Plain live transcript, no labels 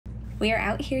We are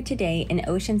out here today in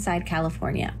Oceanside,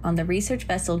 California, on the research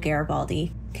vessel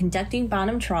Garibaldi, conducting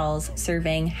bottom trawls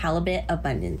surveying halibut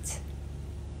abundance.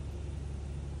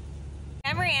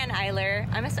 I'm Raeann Iler.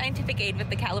 I'm a scientific aide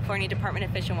with the California Department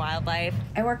of Fish and Wildlife.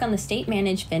 I work on the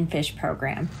state-managed finfish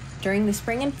program. During the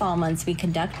spring and fall months, we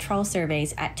conduct trawl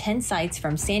surveys at 10 sites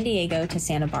from San Diego to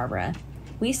Santa Barbara.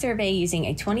 We survey using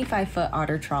a 25-foot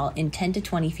otter trawl in 10 to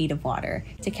 20 feet of water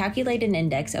to calculate an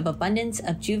index of abundance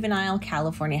of juvenile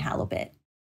California halibut.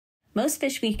 Most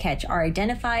fish we catch are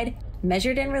identified,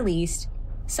 measured, and released.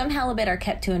 Some halibut are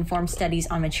kept to inform studies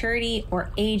on maturity or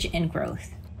age and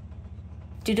growth.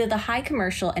 Due to the high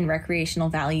commercial and recreational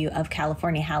value of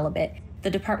California halibut, the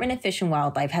Department of Fish and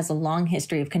Wildlife has a long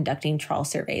history of conducting trawl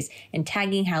surveys and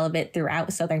tagging halibut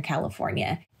throughout Southern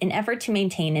California in effort to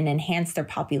maintain and enhance their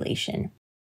population.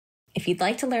 If you'd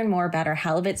like to learn more about our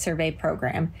halibut survey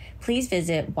program, please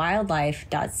visit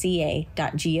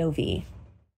wildlife.ca.gov.